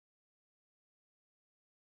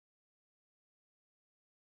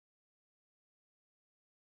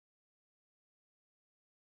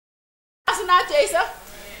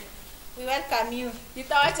We welcome you.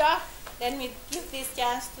 Let me give this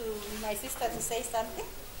chance to my sister to say something.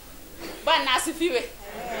 Bwana asifiwe.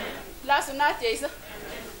 Lasu na Jesu.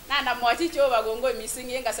 Nana mwachi Jehova kongoi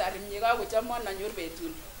mising eng kasari mie kakochomon anyor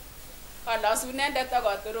betuni. Kalasu inendet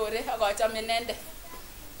akotorore akochome inendet.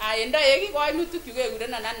 Endo yekikoinutik chu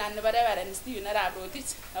kekurenon anan nebo Reverend Stephen Arap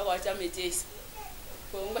Rotich akochome Jesu.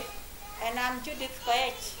 Kongoi. And I'm Judith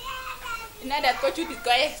Koech. Inendet ko Judith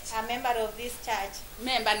Koech. A member of this church.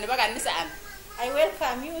 Member nebo kanisani. I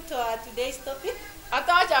welcome you to our today's topic.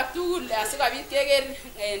 Atachak tugul asikobit keker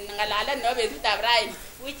ngalalet nebo betutab raini.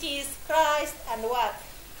 Which is Christ and work.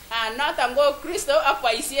 Noton ko Kristo ak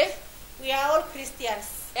boisiet. We are all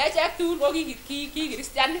Christians. Echek tugul ko ki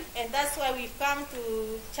Christian. And that's why we've come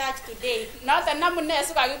to church today. Noton amune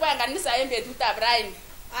sikakibwa eng kanisa eng betutab raini.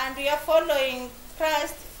 And we are following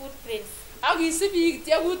Christ's footprints. Akisibi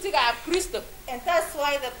tyebutikab Kristo. And that's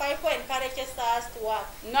why the Bible encourages us to work.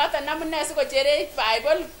 Noton amune sikochere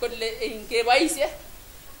Bible kole keboisie.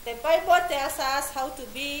 The Bible tells us how to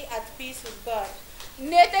be at peace with God.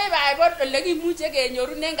 Nete Bible ole kimuche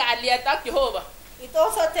kenyorunen kalyet ak Jehova. It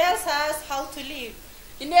also tells us how to live.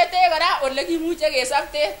 Inete kora ole kimuche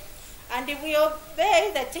kesopte. And if we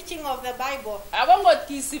obey the teaching of the Bible, ako ngot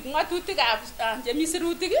kisib ngatutikab chemi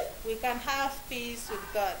sirutik, we can have peace with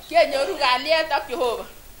God. Kenyoru kalyet ak Jehova.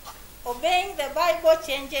 Obeying the Bible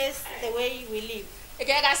changes the way we live.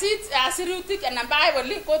 Kekasit sirutik anan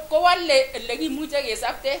Bible kowole ole kimuche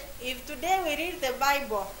kesopte. If today we read the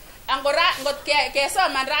Bible, angora ngot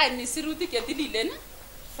kesoman raini sirutik chetililen,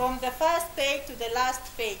 from the first page to the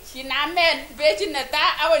last page, kinamen page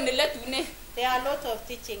netai akoi neletune, there are a lot of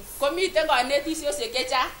teachings. Komiten kanetisiosiek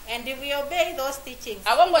chechang. And if we obey those teachings,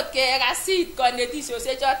 ako ngot kekasit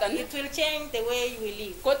kanetisiosiek choton, it will change the way we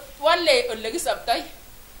live. Kowole ole kisoptoi.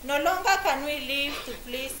 No longer can we live to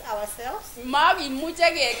please ourselves. Makimuche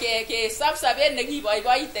kesop sobet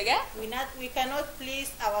nekiboiboitege. We cannot please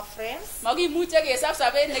our friends. Makimuche kesop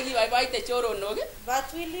sobet nekiboiboite choronok.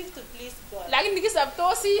 But we live to please God. Lakini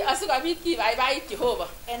kisoptosi asikobit kibaibait Jehova.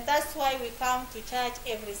 And that's why we come to church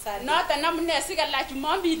every Sunday. Noton amune sikala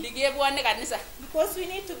Jumapili kebwone kanisa. Because we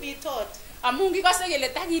need to be taught. Amun kikose kele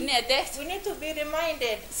takinetech. We need to be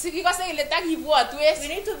reminded. Sikikose kele takibwotwech. We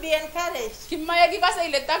need to be encouraged. Kimoe kikose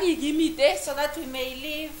kele takikimitech. So that we may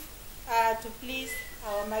live to please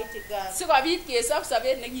our mighty God. Sikobit kesop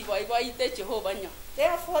sobet nekiboiboite Jehova nyo.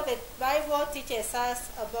 Therefore the Bible teaches us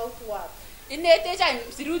about work. Inetech any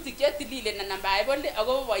sirutik chetililen anan Bible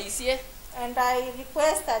akobo boisiet. And I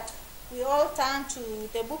request that we all turn to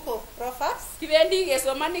the book of Proverbs. Kibendi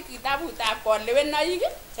kesomani kitabutab Kolewenoik,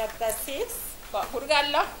 chapter 6.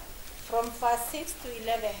 Kurgan 6. From verse 6 to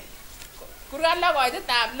 11. Kurgan 6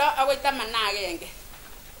 koitetab 6 akoi 11.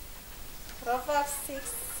 Proverbs 6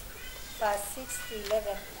 verse 6 to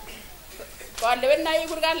 11. Kolewenoik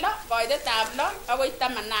kurgan 6 koitetab 6 akoi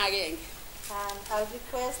 11. And I'll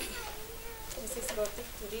request Mrs.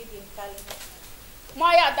 Rotich to read in Kali.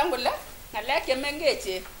 Moyoton kole ngalek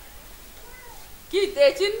chemengechen.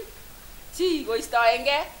 Kitechin chi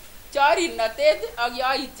koistoenge chorinotet ak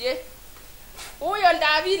yoityet. Ui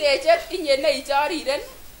oldab birechet inye neichoriren,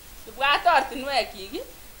 ibwat ortinwekyik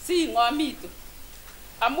sing'omitu.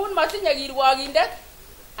 Amun motinye kirwokindet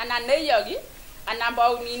anan neiyoki anan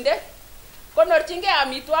baunindet, konorchingei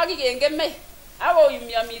amitwogik eng kemei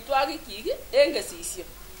akoyumi amitwogikyik eng kesisio.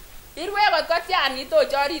 Irwe kot kotianit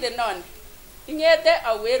ochorirenoni, ing'ete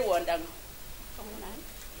auwe rwondang'ung.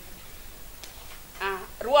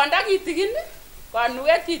 Rwondo kitikin,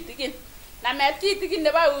 konuget kitikin, namet kitikin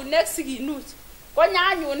nebo eunek sikinuch,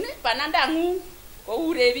 konyanyun banandang'ung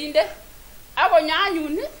kou rebindet, ak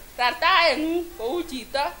konyanyun rartaeng'ung kou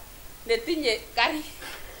chito netinye karik.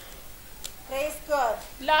 Praise God.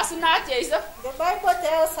 Losunot Jesu. The Bible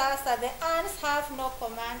tells us that the ants have no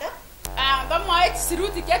commander. Komwoe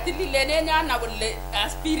sirutik chetililen en yono kole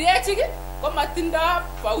birechik komotindoi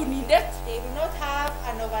baunindet. They do not have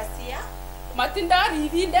an overseer. Matindoi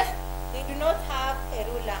ribindet. They do not have a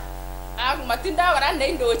ruler. Ak matindoi kora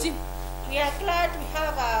neindochin. We are glad we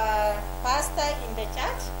have a pastor in the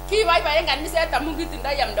church. Kiboiboi en kaniset amun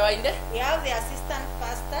kitindoi amdoindet. We have the assistant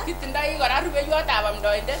pastor. Kitindoi kora rubeiwotab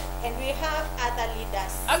amdoindet. And we have other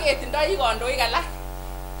leaders. Ak ketindoi kandoik alak.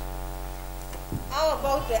 How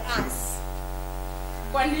about the ants?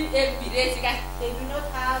 Kwani en birechik any. They do not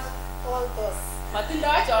have all those.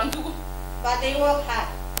 Matindoi chon tugul. But they work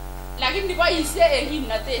hard. Lakini boisie en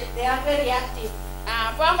kimnotet. They are very active.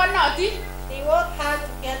 Bongonotin. They work hard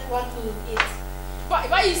to get what to eat.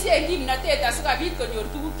 Boisie en kimnotet asikobit konyor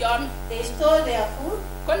tuguk cheome. They store their food.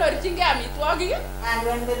 Konorchingei amitwogik. And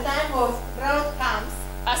when the time of drought comes,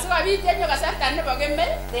 Asikobit yenyo kasarta nebo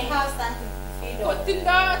kemeut, they have something to feed on.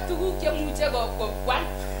 kotindo tuguk chemuche kwam.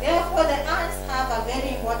 Therefore, the ants have a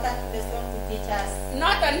very important lesson to teach us.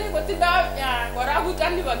 Noton ni kotindo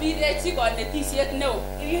korakuton nebo birechi konetisiet neo.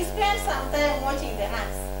 If you spend some time watching the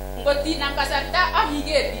ants, Ngot inam kasarta ak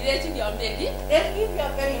iker birechi yon bendi, they'll give you a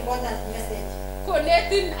very important message.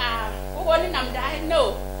 konetin kokonin amdaet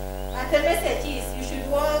neo. And the message is you should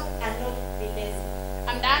work and not be lazy.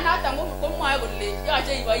 Amdaanoton komwoe kole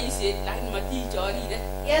yoche iboisie lakini matichorire.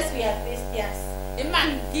 Yes, we are Christians.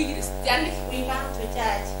 Iman ki Kristianik, We come to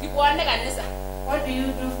church. kibwone kanisa. What do you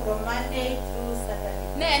do from Monday through Saturday?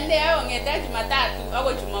 Ne neyoe kong'eten Jumatatu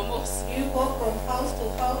akoi Jumamos. Do you go from house to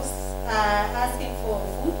house asking for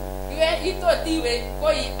food? Itot iwe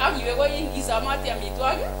koi ak iwe koi isomoti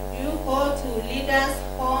amitwogik. Do you go to leaders'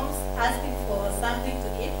 homes asking for something to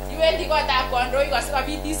eat? Iwendi kotab kondoik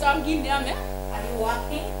asikobit isom kit neome. Are you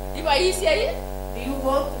working? Iboisiei, Do you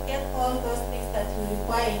work to get all those things that you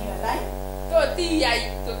require in your life? tot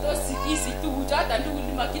iyai totos isich tuguchoton tugul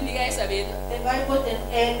imokyinigei en sobet. The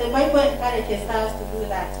Bible encourages us to do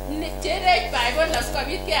that. Cherech Bible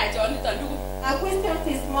asikobit keyai choniton tugul. Our question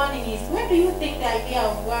this morning is, where do you think the idea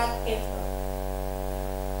of work came from?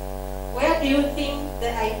 Where do you think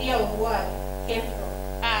the idea of work came from?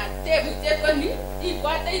 Tebutiet ko ni,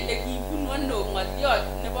 ibwote ile kibunu ano ng'olyot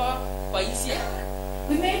nebo boisiet.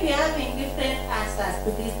 We may be having different answers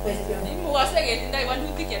to this question. Imukose ketindoi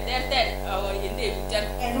walutik cheterter en tebutiet.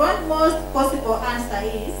 And one most possible answer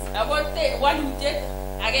is, Ako walutiet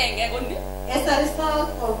agenge ko ni, as a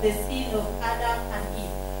result of the sin of Adam and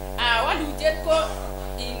Eve. walutiet ko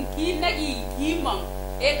kit nekimong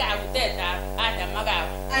en kabutetab Adam ak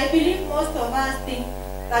Hawa. I believe most of us think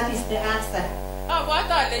that is the answer,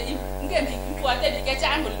 Abwote ale ingen biik ibwote biik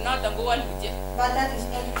chechang kole noton ko walutiet. but that is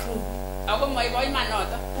not true. Ako moibo iman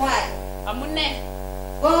noton. Why? Amune?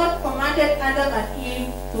 God commanded Adam and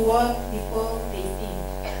Eve to work before they sinned.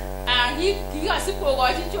 Kikasib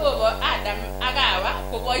kokochi Jehova Adam ak Hawa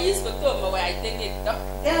kobois kotomo koyai tengekto.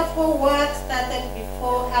 Therefore, work started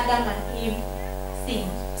before Adam and Eve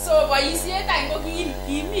sinned. So boisiet any ko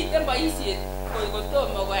kimiten boisiet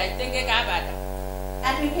kotomo koyai tengekab Adam.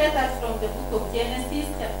 And we get that from the book of Genesis,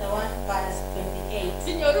 chapter 1, verse 28.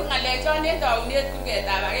 Sinyoru ng'alechon en taunet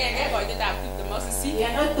kurgetab agenge koitetab 28. We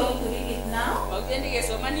are not going to read it now, Mokibendi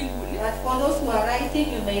kesomani nguni. but for those who are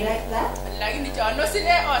writing, you may write that. Lakini chon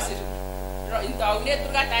osire osir en taunet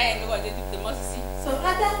kurgat agenge koite 28. So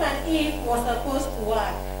Adam and Eve was supposed to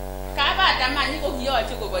work. Kab Adam any ko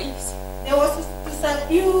kiyoche kobois. They were to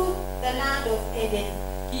subdue the land of Eden.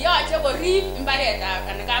 Kiyoche korib mbaretab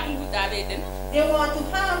anan kabungutab Eden. They were to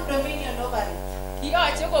have dominion over it.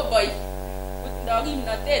 Kiyoche koboi kotindoi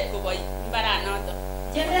kimnotet koboi mbaranoton.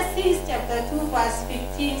 Genesis chapter 2, verse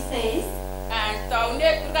 15 says,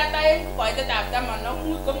 Taunet kurgat aeng koitetab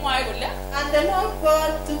 15 komwoe kole and the Lord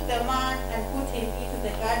God took the man and put him into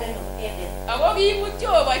the garden of Eden ako kiimut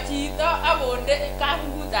Jehova chito ak konde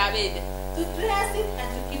kabungutab Eden to dress it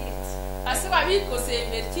and to keep it. asikobit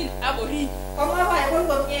kosemberchin ak korib. Komwa Bible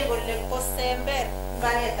komie kole kosember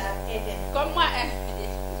mbaretab Eden. Komwa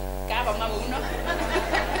kakomwa kouno.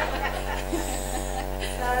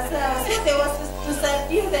 So they were to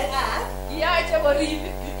subdue the earth, Kiyoche korib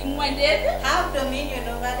ing'wendet have dominion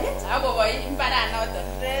over it, ak koboi mbaranoton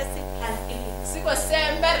dress it and keep it.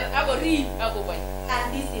 sikosember ak korib ak koboi.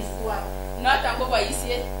 And this is work. Noton ko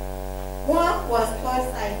boisiet. Work was God's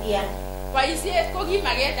idea. Boisiet ko ki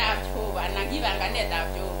maketab Jehova anan ki panganetab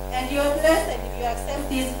Jehova. And you are blessed if you accept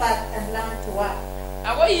this fact and learn to work.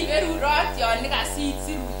 Ako iberurot yon nikasit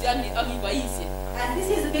sirutioni ak iboisie. And this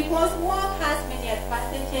is because work has many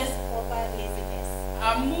advantages over laziness.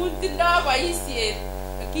 Amun tindoi boisiet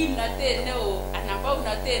kimnotet neo anan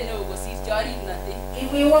bounotet neo kosir chorirnotet. If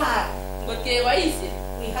we work, Ngot keboisie,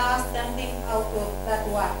 we have something out of that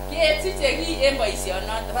work. kesiche kiy en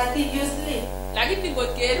boisionoton. But if you sleep, Lakini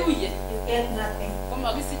ngot keruiye, you get nothing.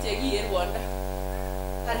 komakisiche kiy en ruondo.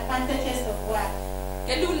 Advantages of work.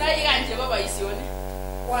 Kelunoik any chebo boisionik.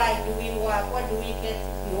 Why do we work? What do we get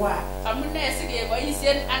if we work? Amune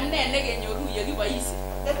sikeboisien ak ne nekenyoru ye kiboisie.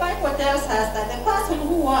 The Bible tells us that the person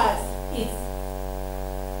who works is.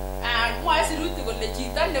 Mwoe sirutik kole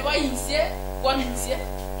chito neboisie kwomisie.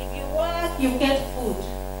 If you work, you get food.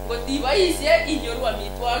 Ngot iboisie inyoru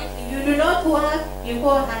amitwogik. If you do not work, you go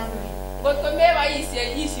hungry. Ngot ko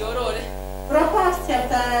meboisie isiorore. Proverbs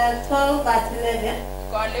chapter 12, verse 11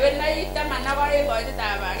 Kolewenoik 12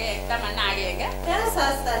 koitetab 11 tells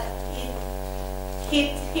us that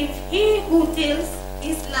if he who tills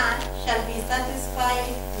his land shall be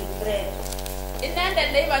satisfied with bread.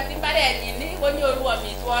 Inendet neiboti mbarenyin konyoru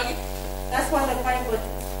amitwogik. That's what the Bible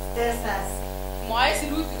tells us. Mwae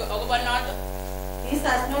sirutik akobo noto. This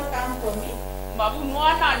has not come from me.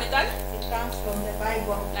 Mabunwona niton. It comes from the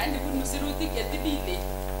Bible. Lakini bunu sirutik chetililen.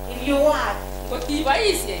 If you work,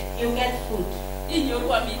 Kotiboisie, you get food. inyoru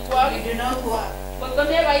If amitwogik. you do not work, Kotko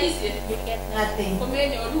meboisie, you get nothing.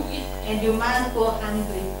 komenyoru kiy. And you must go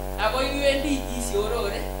hungry. Ako iwendi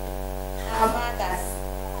isiorore. Our mothers,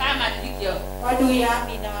 Kamatikyo. what do we have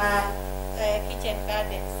in our kitchen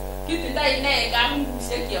gardens? Kitindoi ne eng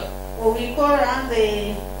kamungushekyok. Or we go around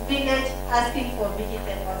the village asking for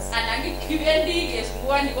vegetables. Anan kibendi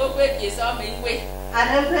kesungwoni kokwet kesome ingwek. A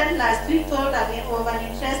reverend last week told of an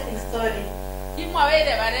interesting story. Kimwawech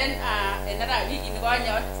Reverend en ara wikit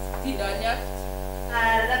nikonyot tindoniot.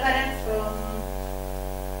 A reverend from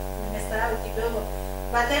nimesahau kidogo,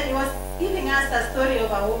 but then he was giving us a story of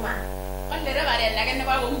a woman. Kole Reverend age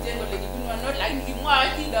nekakoutien kole kibunu ano lakini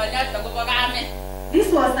kimwawech tindoniot akobo kamet. This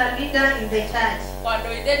was a leader in the church.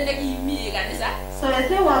 Kandoindet nekimi kanisa. So as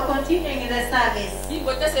they were continuing in the service,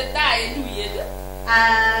 Kingotesetai en tuyet a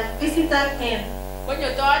visitor came.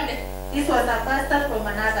 konyo tonde. This was a pastor from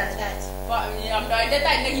another church. Amdoindet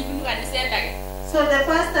any nekibunu kaniset age. So the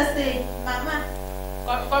pastor said, Mama,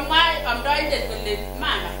 Komwa amdoindet kole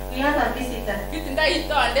mama, we have a visitor. kitindoi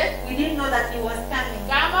tonde. We didn't know that he was coming.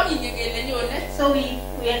 Kamakinye kele nyone. So we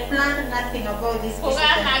had planned nothing about this Ko visitor.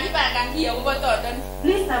 kamakipangan kiy akobo tondoni.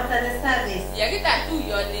 Please, after the service, Yekitar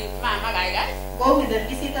tuyoni mama kaikai. go with the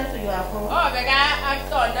visitor to your home Obe kaa ak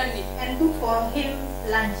tondoni and cook for him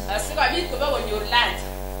lunch. asikobit kobo konyor lunch.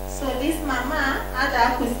 So this mama hata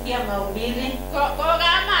hakusikia mahubiri. Ko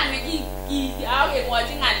kamani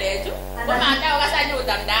akemwochi ng'alechu komatao kasanye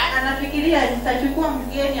kotamdae. Anafikiria nitachukua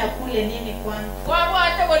mgeni akule nini kwangu.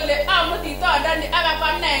 Kwabwote kole amuti tondoni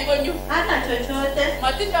akakwam ne eng konyu. Hana chochote,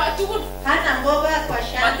 Matindoi tugul. hana mboga kwa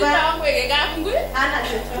shamba, Matindoi ngwek eng kapungui. hana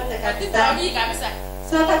chochote Matindoi kabisa. kiy kabisa.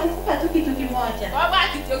 So akakumbuka tu kitu kimoja.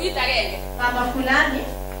 Kobwat kityo kit agenge. Mama fulani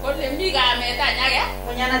Kole mi kamet any age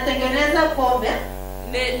mwenye anatengeneza pombe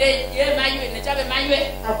ye maywek nechobe maywek.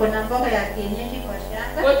 ako na mboga ya kienyeji kwa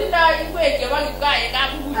shamba, Kotindoi ingwek chebo kipkaa eng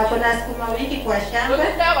kapungui. ako na sukuma wiki kwa shamba,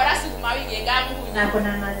 Kotindoi kora sukuma wiki eng kapungui. na ako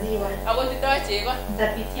na maziwa. Ako tindoi chego.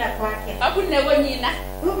 Nitapitia kwake. Abune konyina.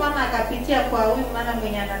 Huyu mama akapitia kwa huyu mama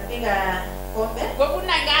mwenye anapiga pombe,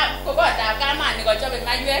 Kobuna kokotab kamani kochobe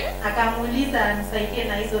maywek. akamuuliza amsaidie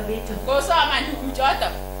na hizo vitu. Kosoman tuguchoto.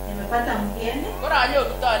 Nimepata mgeni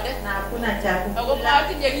Koranyoru tondet. na hakuna cha Ako kukula,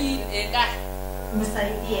 matinye kiy eng gaa.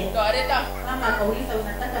 msaidie. Toreto. Mama akauliza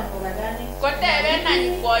unataka mboga gani? Koteben any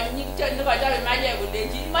kwonyi nekochobe maywek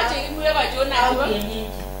kolenji imoche ingwek achon Au achon.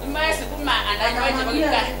 kienyeji. Imoche sukuma anan imoche chebo Akamwambia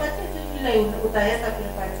kipkaa. nipatie tu vile utaweza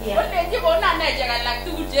kunipatia. Kolenji konon nechek alak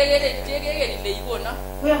tugul chekeker ile ikono.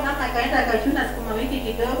 Huyo mama akaenda akachuna sukuma wiki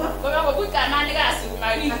kidogo, Kokakobuch kamani kaa sukuma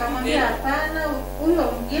wiki. akamwambia hapana, huyo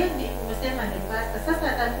mgeni umesema ni pasta, sasa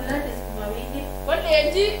atakulaje sukuma wiki?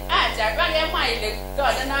 Kolenji acha kakemwa ile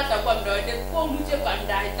tondet noto ko amdoindet komuche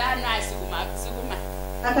koamdaita nae sukuma.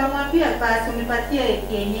 Akamwambia basi unipatie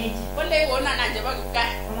kienyeji. Kole konon any chebo kipkaa.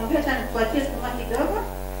 Akamwambia acha nikupatie sukuma kidogo,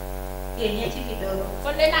 kienyeji kidogo.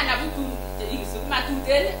 Kole nanabu sukuma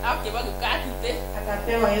tuten ak chebo kipkaa tuten.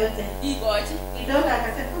 Akapewa yote Ikochi. kidogo,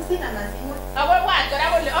 akasema sina maziwa. Ako bwat kora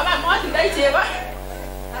kole oba motindoi chego.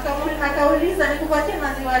 Akauliza nikupatie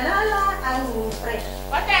maziwa lala au fresh?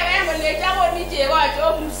 Koteben kolenji akoni chego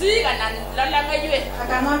achon mursik anan lolong'oiwek.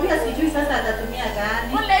 Akamwambia sijui sasa atatumia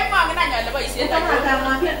gani. Kole mongen any ale boisiet Kama achon.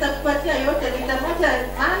 akamwambia nitakupatia yote, lita moja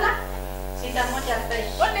mala, lita moja fresh.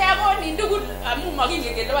 Kole akoni tugul amu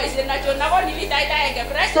mokingen kele boisiet achon. Akoni litait agenge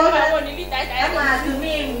fresh, So, akoni litait Kama agenge.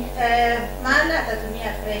 atumii mala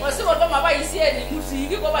atatumia fresh. Kosikor komoboisien mursik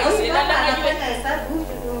Huyu koboisien mama lolong'oiwek. anafanya hesabu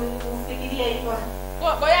ufikirie hivyo.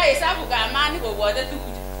 Koyai hesabu kamani kobwote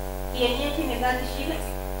tuguchu. Kienyeji ni 30 shillings.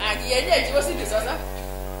 Kienyeji ko siling sosom.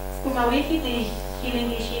 Sukuma wiki ni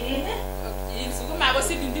shilingi 20. Sukuma ko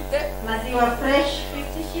siling 20. Maziwa fresh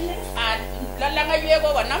 50 shillings. Lolong'oiwek ko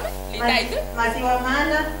konom litait. Maziwa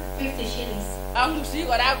mala 50 shillings. Ak mursik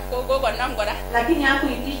kora ko konom kora. Lakini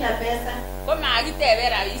hakuitisha pesa. Ko makitebe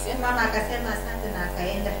rabisiek. Mama akasema asante na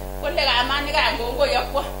akaenda. Kole kamani kangongoi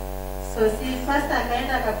akwo. So si pasta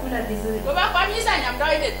akaenda akakula vizuri. Kobakwamisa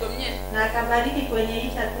nyamdoindet komie. Na akabariki kwenye hii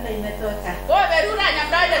chakula imetoka. Koberura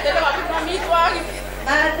nyamdoindet ole kabunu amitwogik.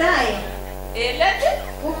 Baadaye Elet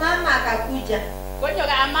huyu mama akakuja. konyo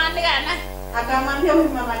kamani kana. Akamwambia huyu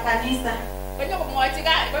mama kanisa, Konyo komwochi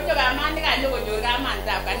konyo kamani kanyokonyor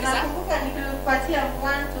kamanitab kanisa. nakumbuka nilikupatia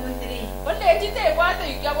 1 2 3. Kolenji tebwote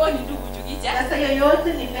yukyakoni tuguchu kicha. Sasa yoyote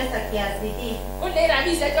ni pesa kiasi hii. Kole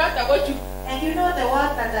rabisiek choto ko chu. And you know the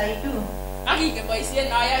work that I do. Ak ingen boisiet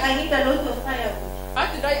noyoe. I need a lot of firewood.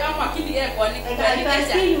 Atindoi amokyinigei kwenik Like I can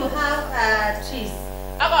chechang. see you have trees.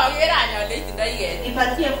 Ak akere any ale itindoi ketik.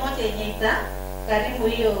 Nipatie moja yenye ita karibu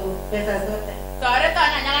hiyo pesa zote.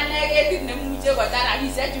 Toreton any akane ketit nemuche kotar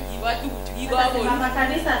rabisiechu kibo tuguchu kikakonu. Mama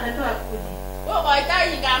kanisa ametoa kuni.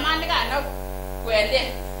 Kokoitoi kamanikan ak kwendet.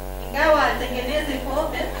 Ingawa atengenezi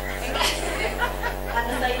pombe,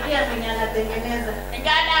 anasaidia mwenye anatengeneza.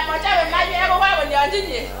 Nganda mochawe maiwek ko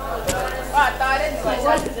kakolionjinye. Atoret So kochop.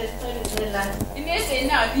 what is the story Zela? Inese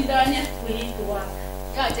ine atindonye. We need to work.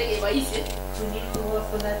 Yoche keboisie. We need to work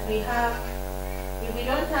so that we have, if we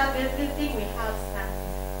don't have everything, we have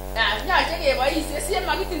something. Yoche keboisie si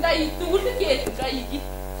makitindoi tugul ketindoi kiy.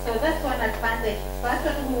 So that's one advantage.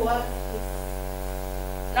 Person who works is.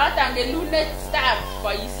 Noton kelunetab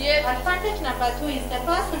boisiet. Advantage number 2 is the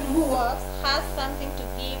person who works has something to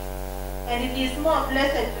give, and it is more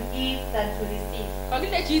blessed to give than to receive.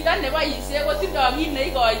 Kakile chito neboisie kotindoi kit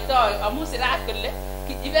neikoitoi amu sirat kole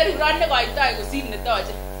iberuron nekoitoi kosir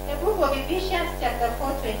netoche. The book of Ephesians chapter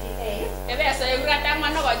 4:28 Efeso ekurat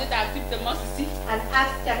ang'wan ak koitetab 28 and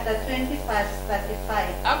Acts chapter 20 verse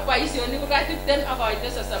 35. ak boisionik kurat 20 ak koite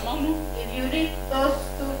 35. If you read those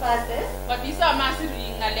two verses, Kot isoman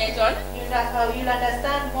siri ng'alechon you'll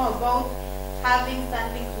understand more about having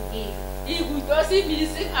something to give. ikuitosi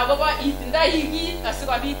mising akobo itindoi kit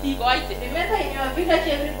asikobit ikoite. Remember, in your village,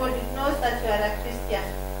 everybody knows that you are a Christian.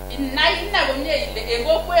 Inai ine komie ile en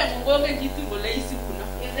kokweng'ung kongen chitugul kole isibuno.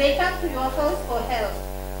 If they come to your house for help,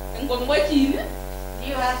 Ngomwechin do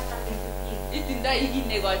you have something to give? itindoi kit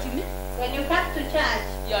neikochini. When you come to church,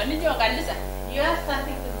 Yon inyon kanisa do you have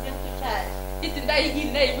something to bring to church? itindoi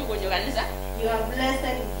kit neibu konyo kanisa. You are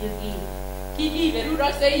blessed if you give.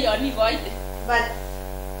 Iberuroksei yon ikoite. But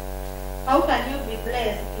how can you be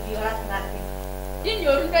blessed if you have nothing?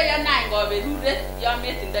 Inyorundoi ano any kaberuret yon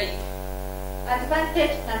metindoi.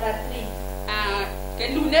 Advantage number 3.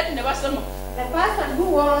 Kelunet nebo somok. The person who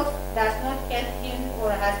works does not get him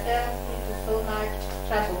or herself into so much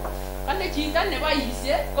trouble. Kale chito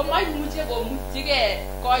neboisie komaimuche komutyigei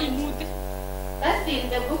koimutik. That's in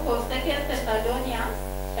the book of 2 Thessalonians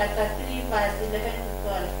chapter 3 verse 11 to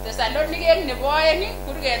 12. Thessaloniket nebo oeng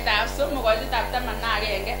kurgetab somok koitetab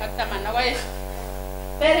 11 ak 12.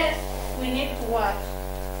 Parents, we need to work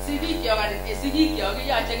Sigikyok anan sigikyok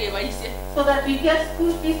yoche keboisie. so that we get school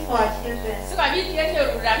fees for our children, Sikobit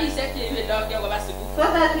kenyoru rabisiek cheibe lagok koba sukul. so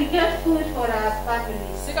that we get food for our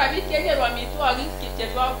families, Sikobit kenyoru amitwogik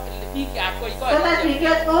chebo biikab so that we koikoi.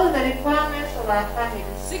 get all the requirements of our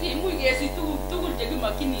families Sikimuch kesich tuguk tugul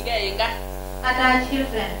chekimokyinigei en gaa and our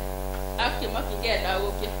children. ak chemokyingei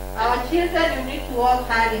lagokyok. Our children, you need to work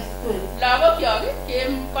hard in school. Lagokyok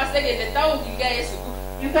kekose kele taukilgei en sukul.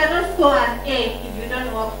 You cannot score an A if you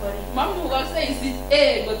don't work for it. Mamukoksei isich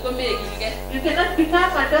A ngot ko mekilgei. You cannot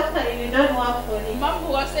become a doctor if you don't work for it.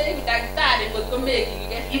 Mamukoksei iku daktari ngot ko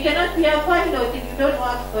mekilgei. You cannot be a pilot if you don't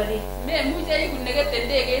work for it. Memuche iku nekete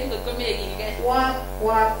ndegeit ngot ko mekilgei. Work,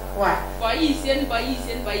 work, work. Boisien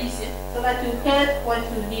So that you get what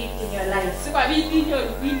you need in your life. sikobit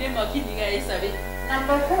inyoru kit nemokyinigei en sobet.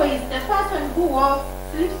 Number 4 is the person who works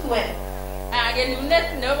sleeps well.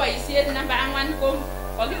 Kelunet nebo boisiet namba 4 ko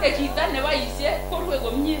kokile chito neboisie korue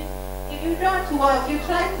komie. If you don't work, you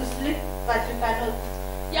try to sleep, but you cannot.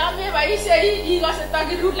 Yon meboisie ikose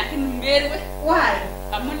takiru lakini merue. Why?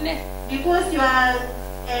 Amune? Because you are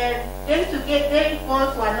day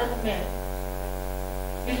goals were not met.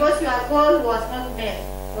 Because your goal was not met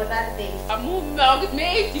for that day. Amu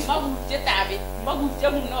meityi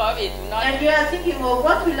magutieng'ung nebo betunoto. And you are thinking, well,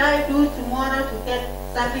 what will I do tomorrow to get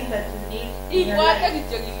something that you need in your Ibwote life?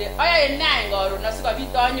 kityo kile ayoe ne any karon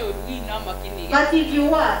asikobit anyoru kit nomokyinigei. But if you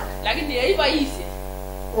work, Lakini yeiboisie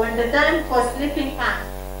when the time for sleeping comes,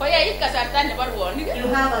 ko yeit kasarta nebo rwonik you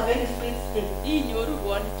have a very sweet sleep. inyoru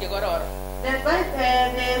rwonik chekororon.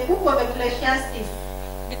 The book of Ecclesiastes,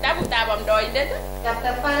 Kitabutab amdoindet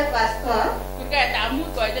chapter 5, verse 12, kurgetab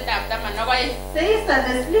 5 koitetab 12 says that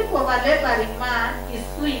the sleep of a laboring man is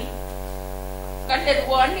sweet. kale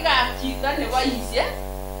rwonikab chito neboisie.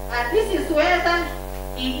 And this is whether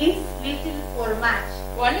he eats little or much.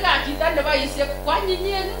 Rwonikab chito neboisie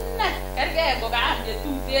kwanyinyen inei kergei ngo kaam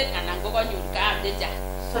chetuten anan ko kanyor kaam chechang.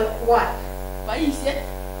 So what? Boisie.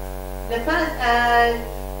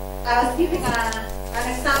 I was giving an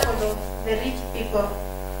example of the rich people.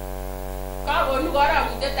 Kakonu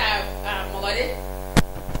karogutietab mokoret.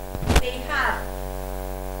 They have,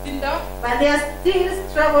 Tindo but they are still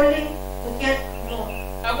struggling to get more.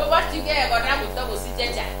 ako borchingei kora kotokosich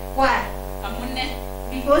chechang. Why? Amune?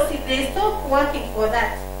 Because if they stop working for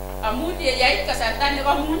that, Amun yeit kasarta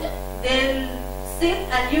nekomuny they'll sit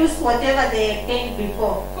and use whatever they gained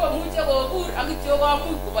before. Komuche kobur ak kityo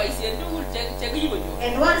komuch koboisien tugul chekikonyor.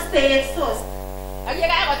 And once they exhaust, Ak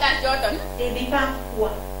yekakotar choton, they become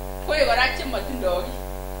poor. koik kora chemotindoi kiy.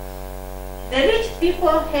 The rich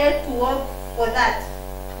people had to work for that.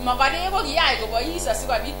 Mokorek ko kiyach kobois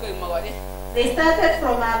asikobit koik mokorek. They started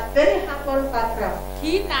from a very humble background,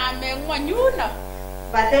 Kiname ng'wony yuno.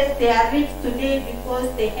 but then they are rich today because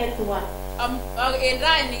they had to work. Ak en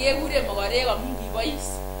raini kekure mokorek amun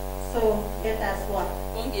kibois. So let us work.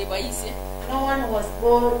 Ko ngeboisie. No one was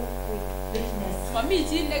born with richness. Mami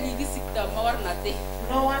chi nekikisikto mokornotet.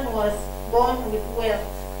 No one was born with wealth.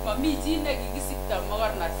 Mami chi nekikisikto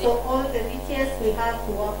mokornotet. So all the riches we have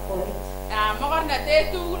to work for it.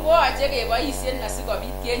 Mokornotet tugul koyoche keboisien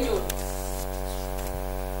asikobit kenyor.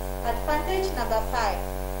 Advantage number 5.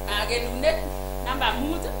 Kelunet namba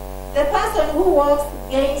 5. The person who works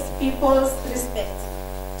gains people's respect.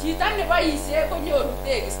 Chito neboisie konyoru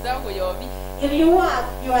tekisto koyob biik. If you work,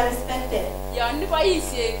 you are respected. Yon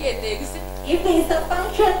iboisie ketekisin. If there is a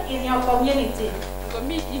function in your community,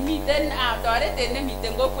 Imiten toretet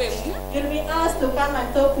nemiten kokweng'ung, you'll be asked to come and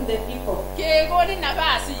talk to the people. kekonin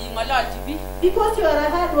nafas ing'ololchi biik. Because you are a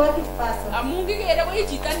hard-working person. Amun kikere ko i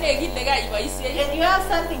chito nekilegei iboisie. And you have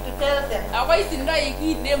something to tell them. Ako itindoi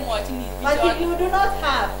kiy nemwochini But if bichoton. you do not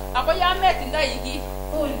have, Ako yon metindoi kiy,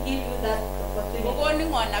 who will give you that opportunity? kokonin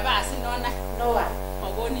ng'o nafas inona? No one.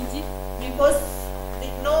 Makonin chi. Because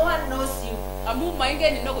no one knows you. Amun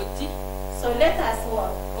moingen okot chi. So let us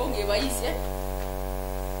work. Ko ngeboisie.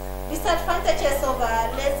 Disadvantages of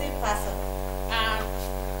a lazy person.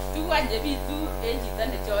 Tuguan chebitu en chito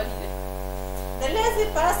nechorire. The lazy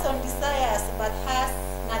person desires but has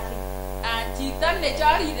nothing. Chito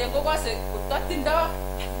nechorire kokose kototindoi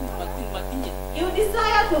motinye. You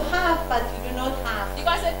desire to have but you do not have.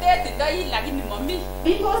 Ikose tetindoi lakini momi.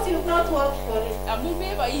 Because you've not worked for it. Amun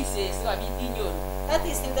meboisie sikobit inyoru. That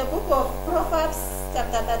is in the book of Proverbs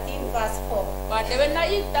chapter 13 verse 4.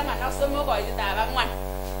 Kotebenoik 13 koitetab 4.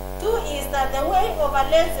 2 is that the way of a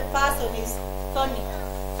lazy person is thorny.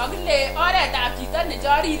 Akile oretab chito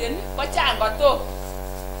nechoriren kochang kotok.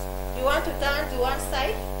 You want to turn to one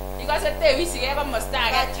side, Ikose tewisigei komosta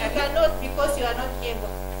but you age. cannot because you are not able.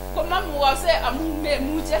 Komamukokse amun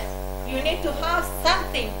memuche. You need to have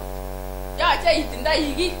something, Yoche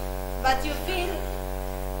itindoi kiy. but you feel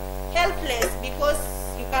helpless because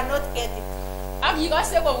you cannot get it. Ak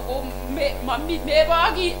ikose mebo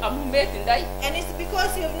kiy amun metindoi. And it's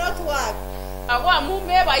because you've not worked. Ako amun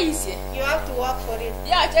meboisie. You have to work for it.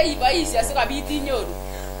 Yoche iboisie sikobit inyoru.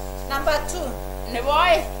 Number 2. Nebo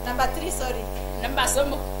oeng, Number 3, sorry. namba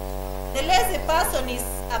 3. The lazy person is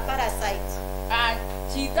a parasite.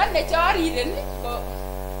 Chito nechoriren ko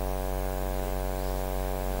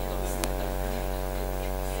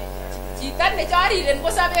chito nechoriren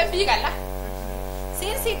kosoben biik alak.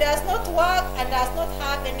 Since he does not work and does not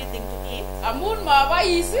have anything to eat, Amun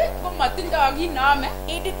mobois komotindoi kiy neome.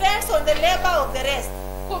 he depends on the labor of the rest.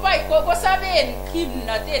 Kosoben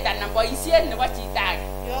kimnotet anan boisiet nebo chito age.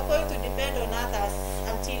 You are going to depend on others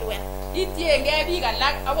until when? Itiengei biik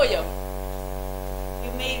alak akoi yom.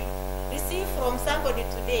 You may receive from somebody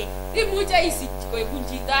today, Imuche isich koibun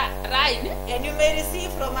chito raini and you may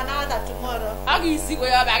receive from another tomorrow. ak isich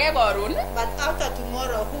koyob age koron. But after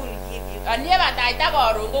tomorrow, who will give you? Aniyebataita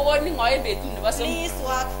koron kokonin ng'o en betut nebo somok. Please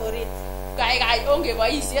work for it. Kaikai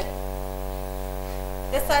ongeboisie.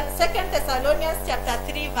 The 2 Thessalonians chapter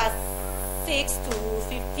 3 verse 6 to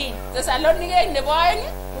 15. Thessaloniket nebo oeng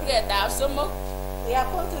kurketab 3 We are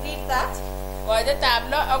going to read that.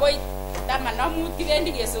 koitetab 6 akoi 15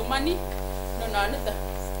 kibendi kesomoni nononito.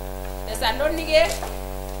 Thessaloniket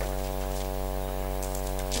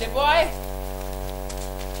nebo oeng.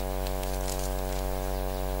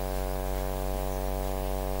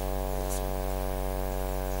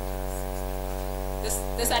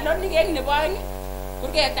 Thessaloniket nebo oeng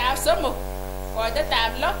kurketab 3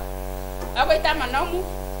 koitetab 6 akoi 15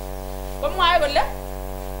 komwoe kole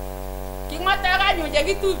king'otok anyun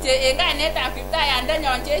chekitupche en kainetab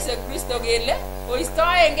Kiptayandenyon Jesu Kristo kele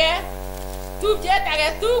koistoengei tupchet age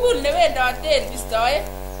tugul newendoten bistoet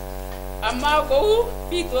ama kou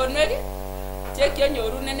bitonwek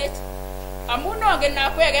chekianyorunenech. Amun ongen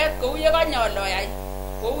akweket kou ye kanyoloyai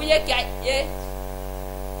kou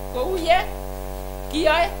ye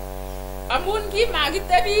kiyoe. Amun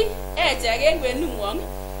kimakitebi echek en kwenung'wong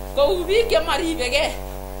kou biik chemoribegei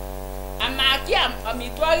amakiam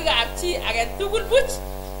amitwogikab chi age tugul buch.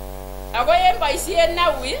 Ako en boisiet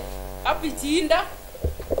neui ak pichindo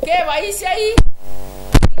keboisiei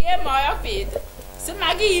kemoi ak bet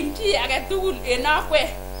simakiim chi age tugul en akwet.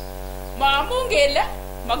 Maamun kele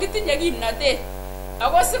makitinye kimnotet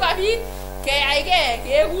Ako sikobit keyaige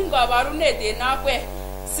keekun kabarunet en akwek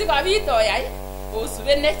sikobit oyai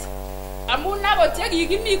osubenet. Amun akot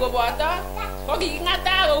chekikimi koboto ko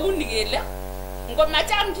kiking'ata kouni kele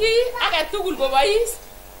ngomacham chi age tugul kobois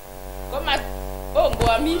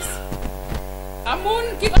ongoamis. Amun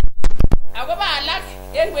akobo alak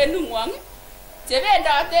en kwenung'wong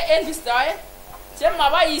chebendote en bistoet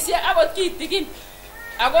chemoboisie akot kitigin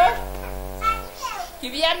ako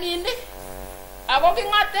kipiaminik ako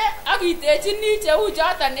king'ate ak kitechini cheu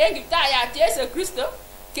choton en Kiptayat Jesu Kristo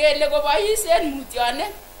kele kobois en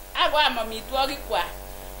mutyonet ak koam amitwogikwak.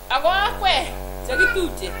 Ako akwek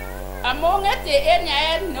chekitupche amun ng'ete en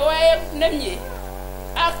yaet nemie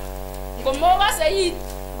ak ngomakose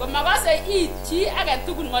it chi age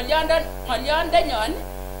tugul ng'olyondenyon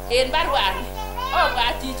en barwani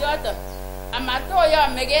obwat chichoton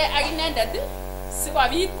amatoyomegei ak inendet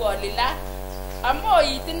sikobit kolilat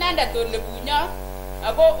amoit inendet ole bunyot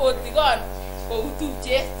ako otikon kou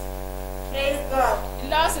tupchet. Praise God.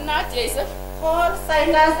 Ilosunot Jesu. Paul,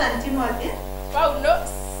 Silas, and Timothy Paulo,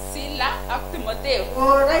 Sila ak Timotheo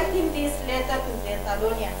were writing this letter to the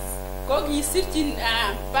Thessalonians. Ko kisirchin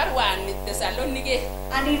barwani Tesalonike.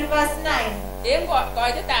 And in verse 9, En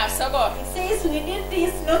koitetab sokol. it says, we need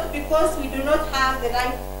this not because we do not have the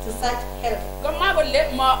right to such help. Komwa kole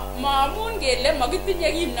maamun kele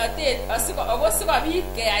makitinye kimnotet ako sikobit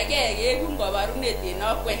keyaige keekun kabarunet en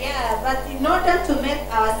akwek. Yeah, but in order to make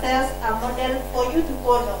ourselves a model for you to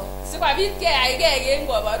follow. Sikobit keyaige keekun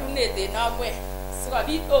kabarunet en akwek.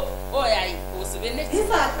 Sikobit oyai osubenet.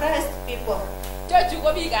 These are Christ people. Chochu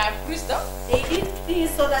ko biikab Kristo. They did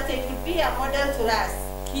this so that they could be a model to us.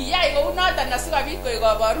 Kiyai kou noton asikobit koik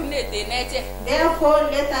kabarunet en echek. Therefore,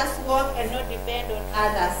 let us walk and not depend on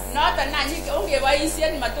others. Noton any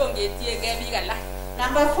ongeboisien matongetiengei biik alak.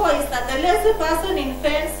 Number 4 is that the lazy person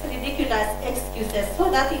invents ridiculous excuses so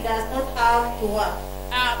that he does not have to work.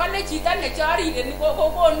 Kole chito nechorireni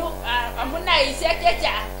kokonu amuneisiek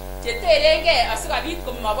chechang cheterengei asikobit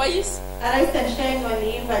komabois. Arise and shine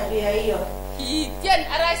waliimba juu ya hiyo. Kitien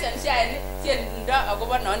Arise and Shine tiendo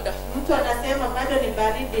akobo nondo. Mtu anasema bado ni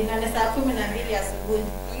baridi na ni saa 12 asubuhi.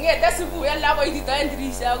 Ngete asubuhi ala koititoen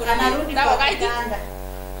dirisha Anarudi kwa kitanda.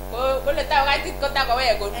 Kole tao kaitit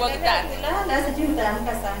kotakowek kwa kitanda. Kulala sijui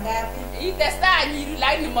utaamka saa ngapi. Itestai nyiru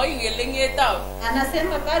lakini moingele ng'etau.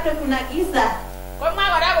 Anasema bado kuna giza. Komwa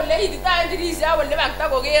kora kole ititoen dirisha kole bakta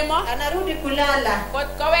kemo. Anarudi kulala.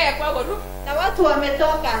 Kowekwa koru. Na watu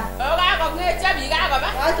wametoka. Kakong'etyo biik kakoba.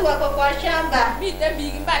 Watu wako kwa shamba. Miten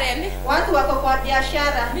biik mbarenik. Watu wako kwa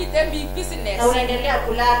biashara. Miten biik business. Na unaendelea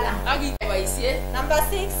kulala. Akiboisie. Number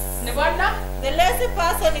 6. Nebo lo. The lazy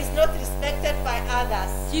person is not respected by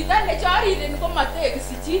others. Chito nechorireni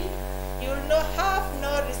komatekisi chi. You will have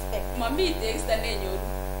no respect. Mami tekista nenyoru.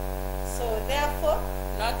 So therefore,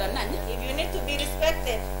 noton any. If you need to be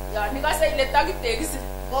respected, yon ikose ile takitekisi,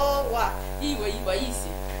 go work. Iwe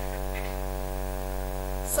iboisie.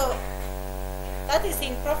 So that is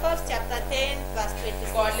in Proverbs chapter 10 verse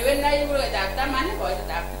 26. Kolewenai kuruetab 10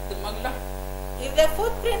 koitetab 26. If the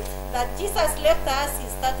footprint that Jesus left us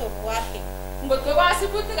is that of working. Ngotko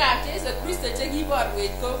kasibutikab Jesu Kristo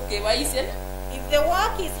chekiborwech ko keboisien. If the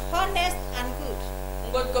work is honest and good.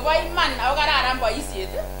 Ngotko bo iman ako kararan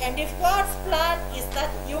boisiet. And if God's plan is that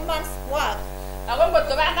humans work. Ako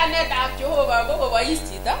ngotko panganetab Jehova ko kobois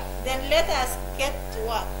chito. Then let us get to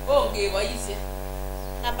work. Ongeboisie.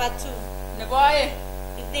 Number 2. Nebo oeng.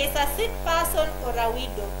 If there is a sick person or a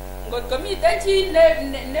widow. Ngotko miten chi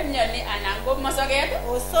nemyoni anan ko mosoket.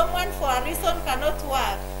 Or someone for a reason cannot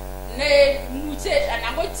work. Ne muche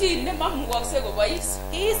anan ko chi nemamukokse kobois.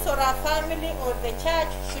 His or her family or the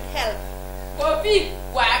church should help. Ko biik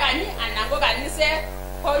kwakani anan ko kaniset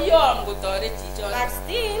koyom kotoret chichoton. But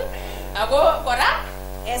still, ako kora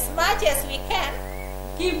as much as we can,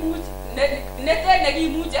 kimuch neten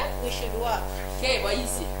nekimuche we should work.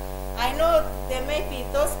 Keboisie. I know there may be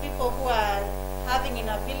those people who are having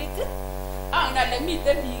inability. Angale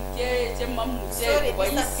miten biik chemamuche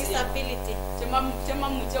koboisie. Disability.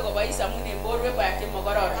 Chemamuche kobois amun en borwekwak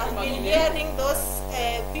chemokororon. I've been hearing those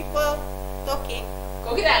people talking.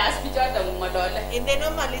 Kokirakas bichoton kong'olole. And they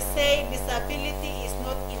normally say disability is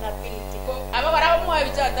not inability. Ako kora komwoe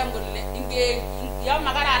bichoton kole yon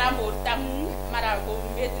makararan bortang'ung mara ko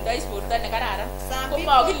metindoi borto nekararan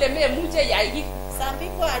komokile memuche yai kiy. Some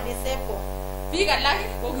people are disabled. Biik alak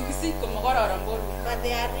ko kikisich komokororon borwek. But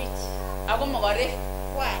they are rich. Ako mokorek.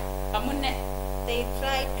 Why? Amune? They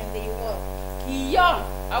tried and they work. Kiyom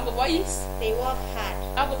ako bois. They work hard.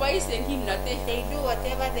 Ako bois en kimnotet. They do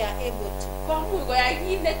whatever they are able to. Komuch koyai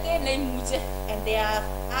kit neten neimuche. And they are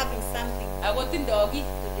having something ako tindoi kiy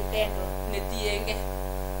to tendo. netienge.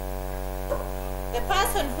 The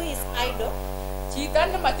person who is idle, Chito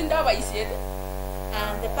nemotindoi boisiet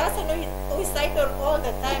and the person who is idle all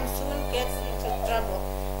the time soon gets into trouble.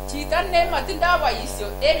 chito nemotindoi boisio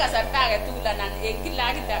en kasarta age tugul anan en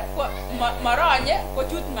kila ko moronye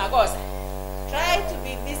kochut makosa. Try to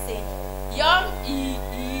be busy Yon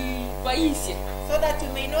boisie so that you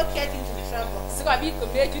may not get into trouble. sikobit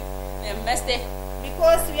komechut meste.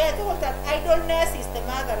 Because we are told that idleness is the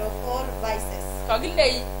mother of all vices.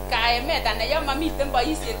 Kokile kaemet anan yon mamiten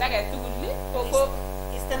boisiet age tugul ko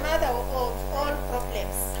It's the mother of all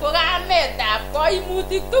problems. ko kametab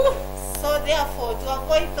koimutik tugul. So therefore, to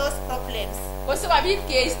avoid those problems, Ko sikobit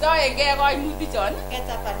keistoengei koimutik chon get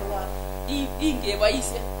up and work.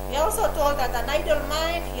 ingeboisie. We are also told that an idle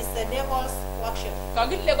mind is the devil's workshop.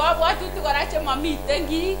 Kokile kabwatutik kora chemamiten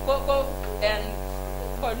kiy ko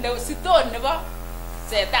siton nebo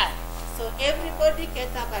setan. So everybody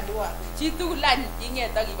get up and work. Chi tugul any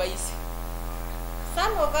inget ak iboisie.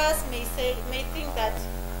 Some of us may think that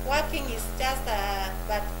working is just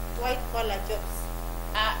but white collar jobs.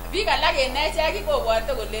 Biik alak en echek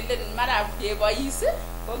kobwote kolelen mara kebois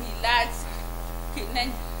ko kilach kit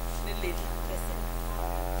nelel.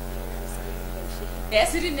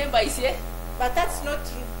 Kesirin en boisiet. But that's not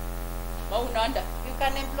true. Mau nondo. You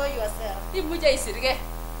can employ yourself. Imuche isirge.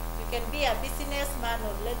 You can be a businessman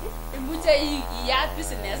or lady. Imuche iyat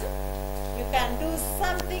business. You can do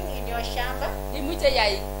something in your shamba, Imuche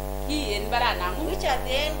yai kiy en baranang'ung. which at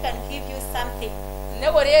the end can give you something.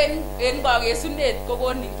 Nekor en kakesunet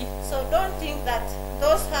kokonin kiy. So don't think that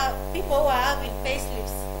those people who are having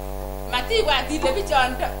payslips Matibwat ile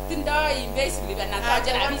bichon tindoi payslip anan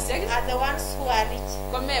toche rabisiek are the ones who are rich.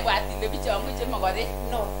 komebwat ile bichon ko chemokorek.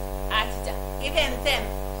 No. Achicha. Even them,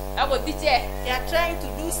 Akot ichek they are trying to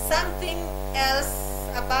do something else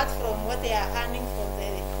apart from what they are earning from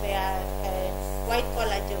their white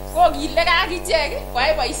collar jobs. ko kile kakichek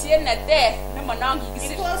koyai boisiet neter nemonon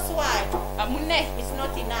kikisir. Because why? Amune It's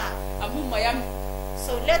not enough. amu moyome.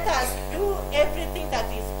 So let us do everything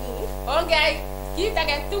that is good, Ongeyai kit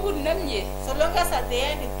age tugul nemie so long as at the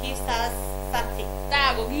end it gives us something.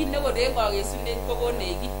 ta ko kit nekor en kakesunet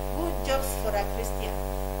kokonech kiy. Good jobs for a Christian.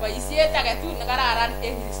 Boisiet age tugul nekararan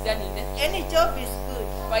en kristianindet. Any job is good,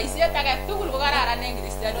 Boisiet age tugul ko kararan en no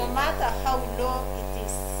kristianindet. matter how low it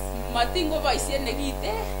is. Matin ko boisiet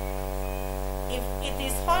nekiten. If it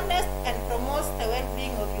is honest and promotes the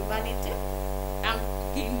well-being of humanity,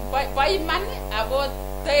 Bo iman ako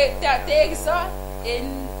tekiso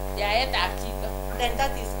en yaetab chito then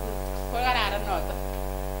that is good. ko kararan noto.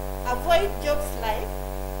 Avoid jobs like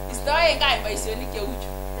Istoengei boisionik cheu chu.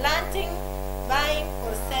 planting, buying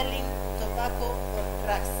or selling tobacco or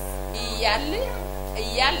drugs. Ialde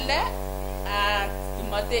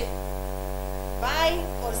tumotet. Buying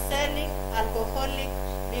or selling alcoholic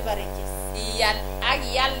beverages. Ial ak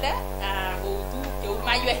ialde kou tuguk cheu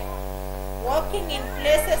maiywek. Walking in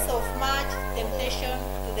places of much temptation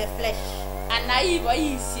to the flesh. Ana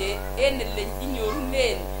iboisie en ele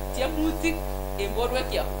inyorunen tiemutik en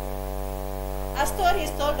borwekyok. A story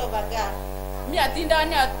is told of a girl Mi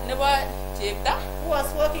atindoniot nebo chepto who was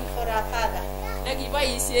working for her father.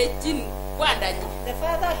 nekiboisiechin kwandanyin. The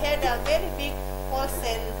father had a very big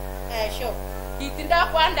wholesale shop, Kitindoi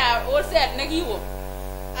kwanda wholesale nekiwo.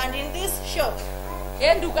 and in this shop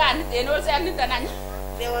En dukanit en wholesale niton any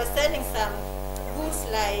they were selling some goods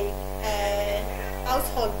like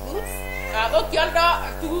household goods, ko kioldo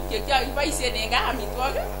tuguk chekiboisien en gaa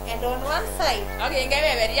amitwogik and on one side ak en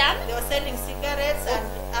kebeberyan they were selling cigarettes and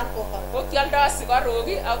alcohol. ko kioldo sigarok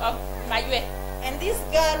ak maiywek. And this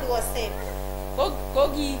girl was saved. Ko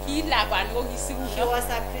ki lakwani ko She kisikuno. was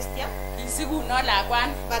a Christian, Kisikuno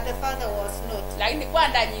lakwani but the father was not. lakini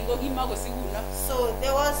kwandanyin ko kimakosikuno. So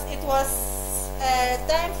it was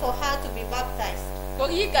time for her to be baptized. Ko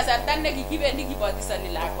kiit kasarta nekikibendi kibotisoni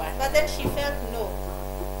lakwani. But then she felt no,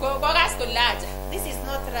 Kokas kole acha this is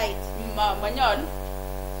not right. manyolu.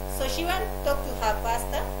 So she went to talk to her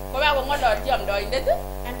pastor Koba kong'ololchi amdoindet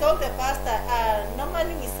and told the pastor,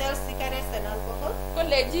 normally we sell cigarettes and alcohol,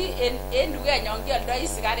 kolechi en dukenyon kioldoi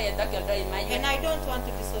sigaret ak kioldoi and maiywek. I don't want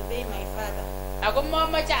to disobey my father. Ako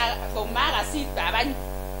momoche komakasit babanyu.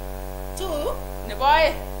 2, Nebo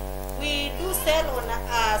oeng we do sell on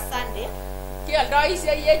a Sunday,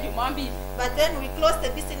 kioldoisiei en Jumapili. but then we close the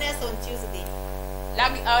business on Tuesday.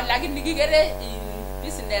 Lakini kikere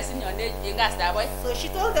business nyon en kastab oeng. So she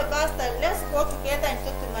told the pastor, let's go together and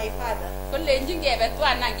talk to my father. Kolenjin kebe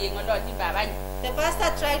twan any keng'ololchi babanyu. The pastor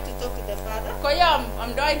tried to talk to the father, Koyom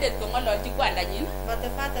amdoindet kong'ololchi kwandanyin. but the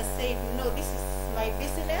father said, no, this is my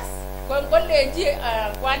business. Kolenji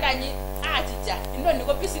kwandanyin achicha inoni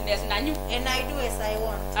ko business nanyu and I do as I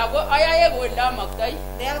want. ako ayaye kole amaktoi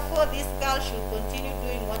Therefore, this girl should continue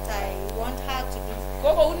doing what I want her to do. ko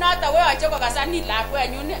kounoto koyoche kokasani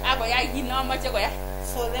lakwenyun akoyai kit nomoche koyai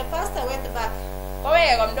So the pastor went back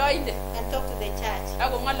kowek amdoindet and talked to the church,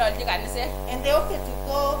 akong'ololchi kaniset and they opted to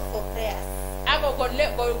go for prayers. ako kole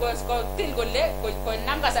kotil kole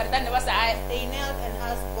konam kasarta nebo saet They knelt and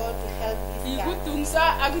asked God to help this girl. kikutungso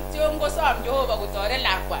ak kityo kosom Jehova kotoret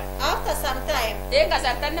lakwani After some time, en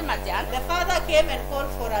kasarta nematyan the father came and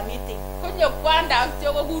called for a meeting, konyo kwanda ak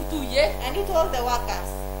kityo kokur tuyet and he told the workers,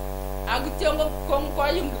 ak kityo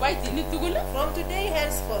koyum kiboitinik tugul from today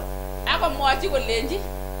henceforth, akomwochi kolenji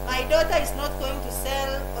my daughter is not going to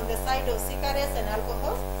sell on the side of cigarettes and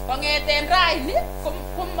alcohol. kong'eten raini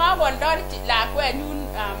komakoldoi lakwenyun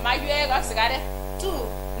maiywek ak sigaret 2,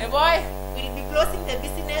 nebo oeng we'll be closing the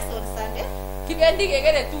business on Sunday kibendi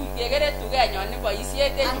kekere tugenyon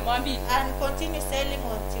neboisiet en Jumapili and continue selling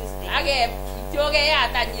on Tuesday. ak kityo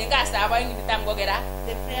keyat any en kastab oeng nitam kokerat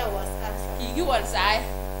The prayer was answered. kikiwol saet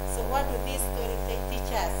So what do this story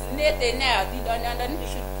teach us? nete ne atindoniondoni We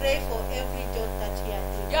should pray for every job that we are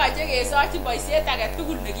doing, yoche kesochin boisiet age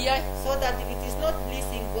tugul nekiyoe so that if it is not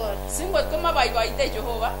pleasing God, singot komaboiboite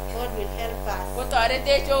Jehova God will help us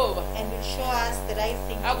kotoretech Jehova and will show us the right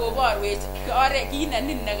thing. ak koborwech oret kit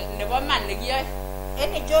nebo man nekiyoe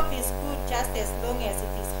Any job is good just as long as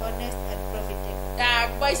it is honest and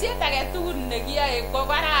profitable. boisiet age tugul nekiyoe ko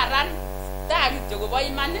kararan ta kityo kobo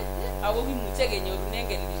imanit ako kimuche kenyorunen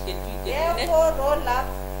kelchinet Therefore, roll up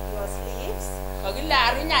your sleeves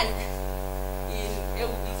kakilaruny any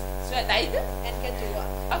swetait and get to work.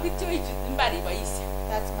 ak kityo ichut mbar iboisie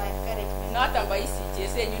That's my encouragement. noton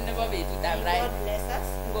boisiechesenyun nebo betutab May raini God bless us.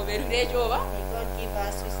 ngoberurech Jehova May God give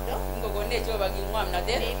us wisdom. ngokonech Jehova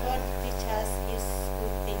king'omnotet May God teach us His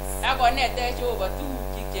good things. akonetech Jehova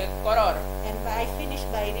tugukyik chekororon And I finish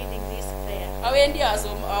by reading this prayer. awendi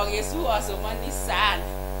akesu asomoni saani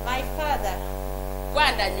My Father,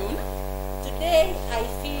 kwandanyun today I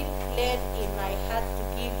feel led in my heart to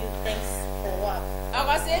give you thanks for work.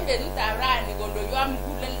 akose en betutab rani kondoywo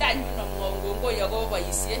muguleldanyun amwoun kongoi akobo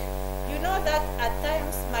boisiet You know that at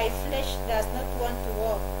times my flesh does not want to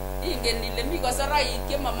work ingen ile mi kosoroik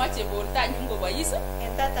chemomoche bortanyun kobois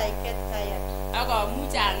and that I get tired. ak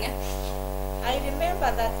amuche ang'et I remember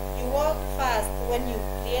that you worked fast when you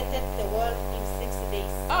created the world in 6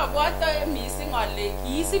 days. abwote mising ale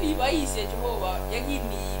kiisib iboisie Jehova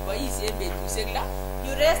yekimi iboisie en betusiek lo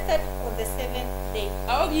You rested on the 7th day.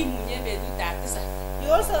 ako kimunye en betutab tisab You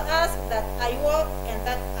also asked that I work and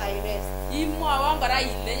that I rest. imwowon kora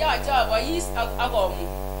ile yoche abois ak amuny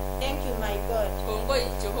Thank you, my God, kongoi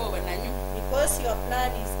Jehova nanyu because your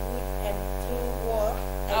plan is good and through work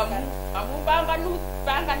amu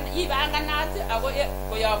ibanganat ako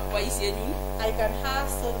koyob boisienyun I can have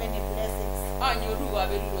so many blessings. anyoru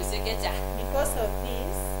kaberurosiek chechang Because of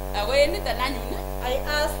this, ako en niton anyun I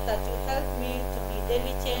ask that you help me to be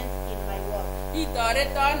diligent in my work.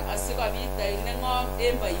 itoreton asikobit neng'om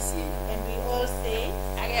en boisienyun And we all say,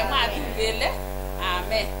 akemwa tugul kele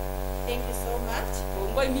amen Thank you so much.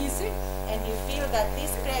 kongoi mising And you feel that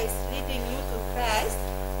this prayer is leading you to Christ,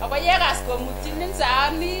 ako yekas komutyinin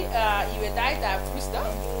saani iwe taitab Kristo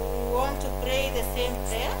and you want to pray the same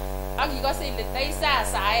prayer, ak ikose ile teisa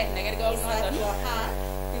saet nekergei ak is at noton your hand,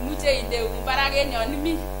 imuche indeun barak en yon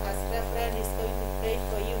imi as Reverend is going to pray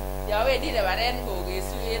for you. yowendi rebaren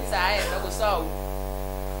kokesu en saet akosoun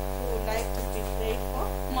Who would like to be prayed for?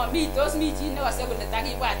 tos mi chi nekose kole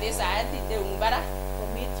takibwat en saet indeun barak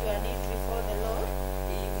Commit your need before the Lord.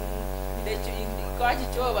 ikochi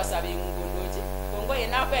Jehova sobeng'ung kondochi kongoi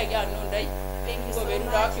en akwek yon ondoi Thank you so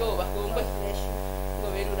ngoberuro ak much. Jehova kongoi God bless you.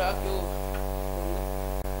 ngoberuro ak Jehova kongoi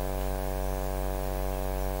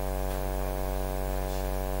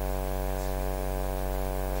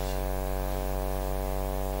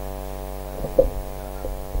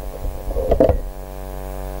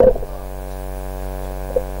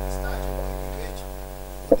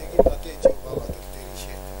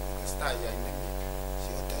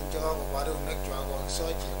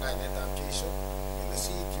Sochi en kainetab Jeiso, ile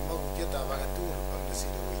siityi magutietab age tugul ak